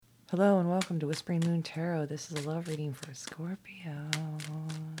Hello and welcome to Whispering Moon Tarot. This is a love reading for Scorpios.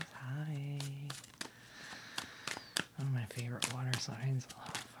 Hi. One of my favorite water signs. I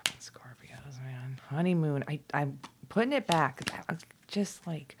love fucking Scorpios, man. Honeymoon. I'm putting it back. That was just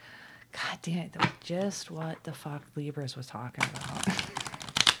like, God damn it. That was just what the fuck Libras was talking about.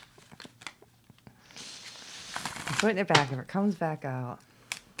 I'm putting it back. If it comes back out.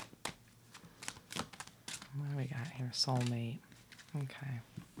 What do we got here? Soulmate. Okay.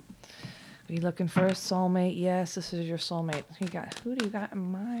 Are you looking for a soulmate? Yes, this is your soulmate. Who do you got in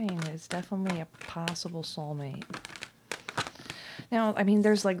mind? It's definitely a possible soulmate. Now, I mean,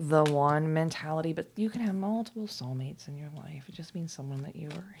 there's like the one mentality, but you can have multiple soulmates in your life. It just means someone that you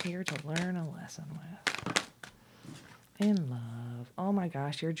are here to learn a lesson with. In love. Oh my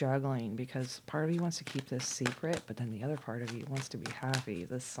gosh, you're juggling because part of you wants to keep this secret, but then the other part of you wants to be happy.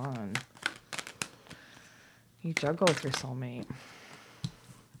 The sun. You juggle with your soulmate.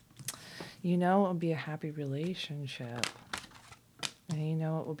 You know it will be a happy relationship. And you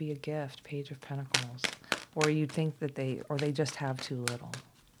know it will be a gift, Page of Pentacles. Or you think that they just have too little.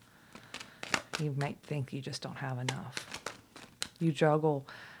 You might think you just don't have enough. You juggle.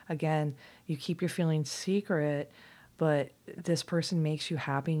 Again, you keep your feelings secret, but this person makes you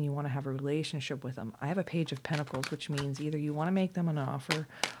happy and you want to have a relationship with them. I have a Page of Pentacles, which means either you want to make them an offer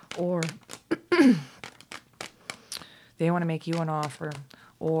or they want to make you an offer,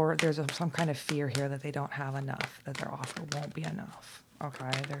 or there's some kind of fear here that they don't have enough, that their offer won't be enough. Okay,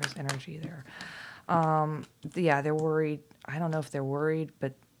 there's energy there. Yeah, they're worried. I don't know if they're worried,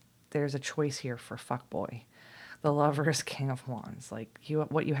 but there's a choice here for fuckboy. The Lover is King of Wands. Like,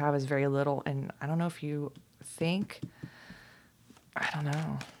 what you have is very little, and I don't know if you think, I don't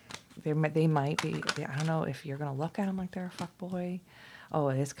know. They might be, I don't know if you're going to look at them like they're a fuckboy. Oh,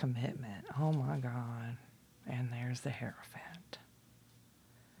 it is commitment. Oh my God. And there's the Hierophant.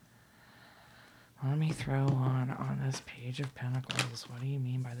 Let me throw on this Page of Pentacles. What do you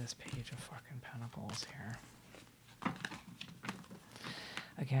mean by this Page of fucking Pentacles here?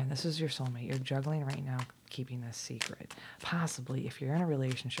 Again, this is your soulmate. You're juggling right now, keeping this secret. Possibly, if you're in a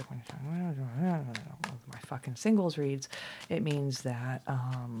relationship, with my fucking singles reads, it means that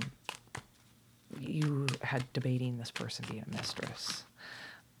you had debating this person being a mistress.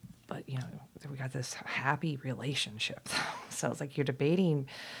 But, you know, we got this happy relationship. So it's like you're debating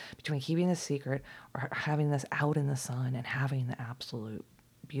between keeping this secret or having this out in the sun and having the absolute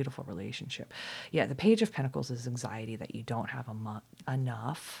beautiful relationship. Yeah, the Page of Pentacles is anxiety that you don't have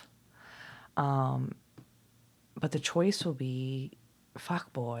enough. But the choice will be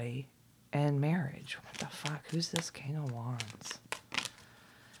fuckboy and marriage. What the fuck? Who's this King of Wands?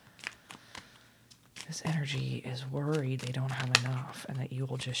 This energy is worried they don't have enough and that you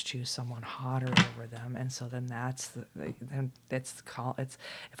will just choose someone hotter over them. And so then it's if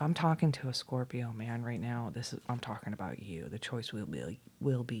I'm talking to a Scorpio man right now, I'm talking about you. The choice will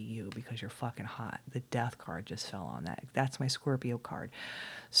be you because you're fucking hot. The Death card just fell on that. That's my Scorpio card.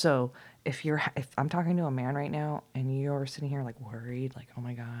 So if I'm talking to a man right now and you're sitting here like worried, like, oh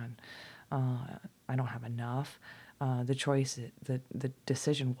my God, I don't have enough. The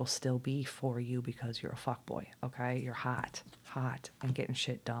decision will still be for you because you're a fuckboy, okay? You're hot and getting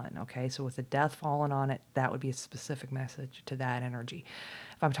shit done, okay? So with the Death falling on it, that would be a specific message to that energy.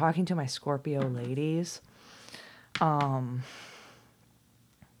 If I'm talking to my Scorpio ladies, again,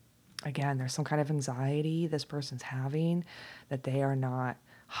 there's some kind of anxiety this person's having that they are not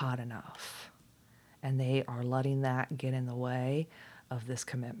hot enough. And they are letting that get in the way of this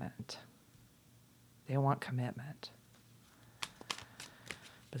commitment. They want commitment.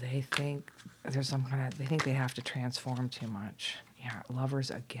 But they think they think they have to transform too much. Yeah,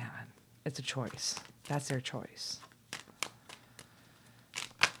 Lovers again. It's a choice. That's their choice.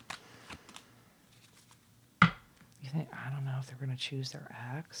 You think, I don't know if they're going to choose their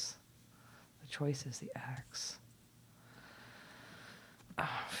ex. The choice is the ex. I'm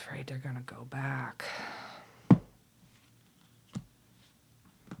afraid they're going to go back.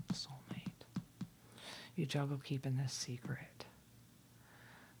 Soulmate. You juggle keeping this secret.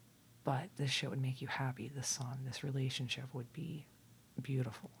 But this shit would make you happy. The sun, this relationship would be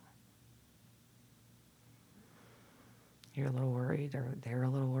beautiful. You're a little worried, or they're a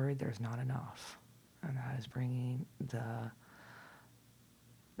little worried there's not enough. And that is bringing the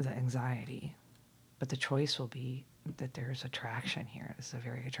anxiety. But the choice will be that there's attraction here. This is a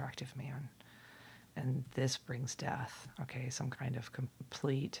very attractive man. And this brings death, okay? Some kind of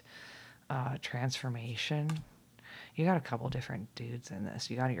complete transformation. You got a couple different dudes in this.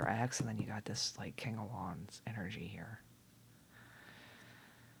 You got your ex, and then you got this like King of Wands energy here.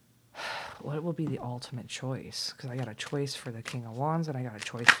 What will be the ultimate choice? Because I got a choice for the King of Wands and I got a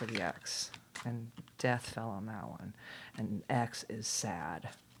choice for the X. And death fell on that one. And X is sad.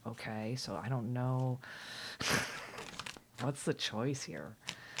 Okay, so I don't know. What's the choice here?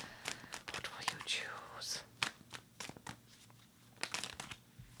 What will you choose?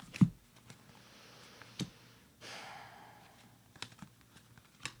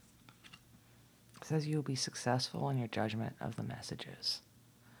 It says you will be successful in your judgment of the messages.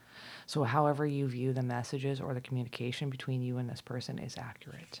 So however you view the messages or the communication between you and this person is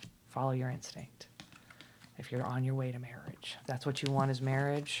accurate. Follow your instinct. If you're on your way to marriage, if that's what you want is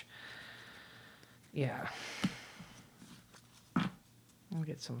marriage. Yeah. I'll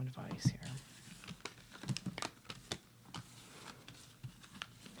get some advice here.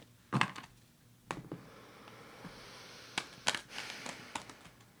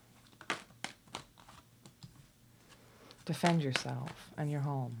 Defend yourself and your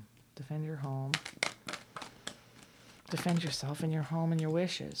home. Defend your home. Defend yourself and your home and your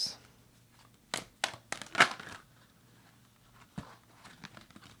wishes.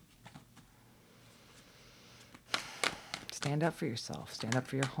 Stand up for yourself. Stand up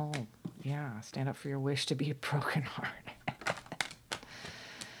for your home. Yeah, stand up for your wish to be a broken heart.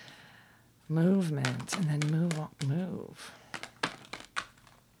 Movement, and then move.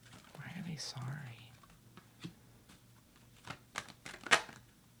 Why are they sorry?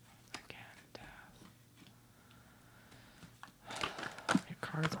 Again, death. Your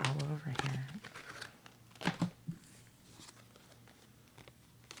cards all over here.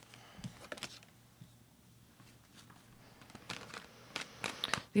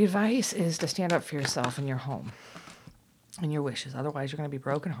 The advice is to stand up for yourself and your home and your wishes. Otherwise, you're going to be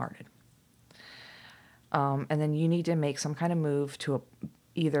brokenhearted. And then you need to make some kind of move to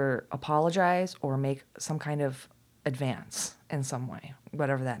either apologize or make some kind of advance in some way,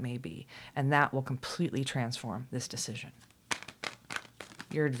 whatever that may be. And that will completely transform this decision.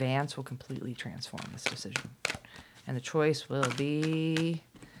 Your advance will completely transform this decision. And the choice will be...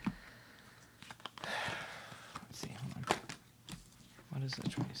 Let's see, hold on. What is the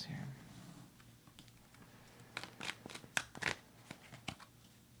choice here?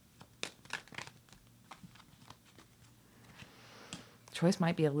 Choice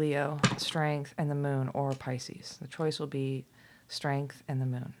might be a Leo, strength, and the moon, or Pisces. The choice will be strength and the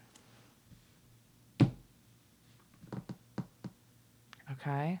moon.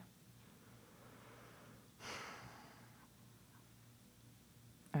 Okay?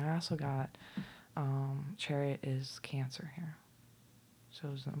 And I also got Chariot is Cancer here. So,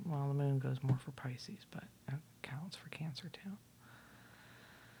 well, the moon goes more for Pisces, but it counts for Cancer too.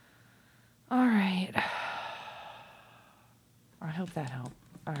 All right. I hope that helped.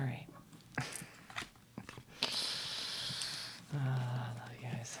 All right. I love you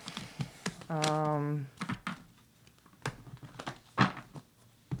guys.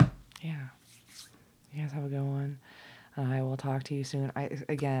 Yeah. You guys have a good one. I will talk to you soon. I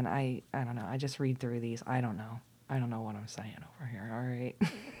don't know. I just read through these. I don't know. I don't know what I'm saying over here. All right.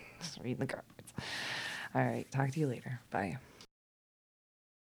 Just reading the cards. All right. Talk to you later. Bye.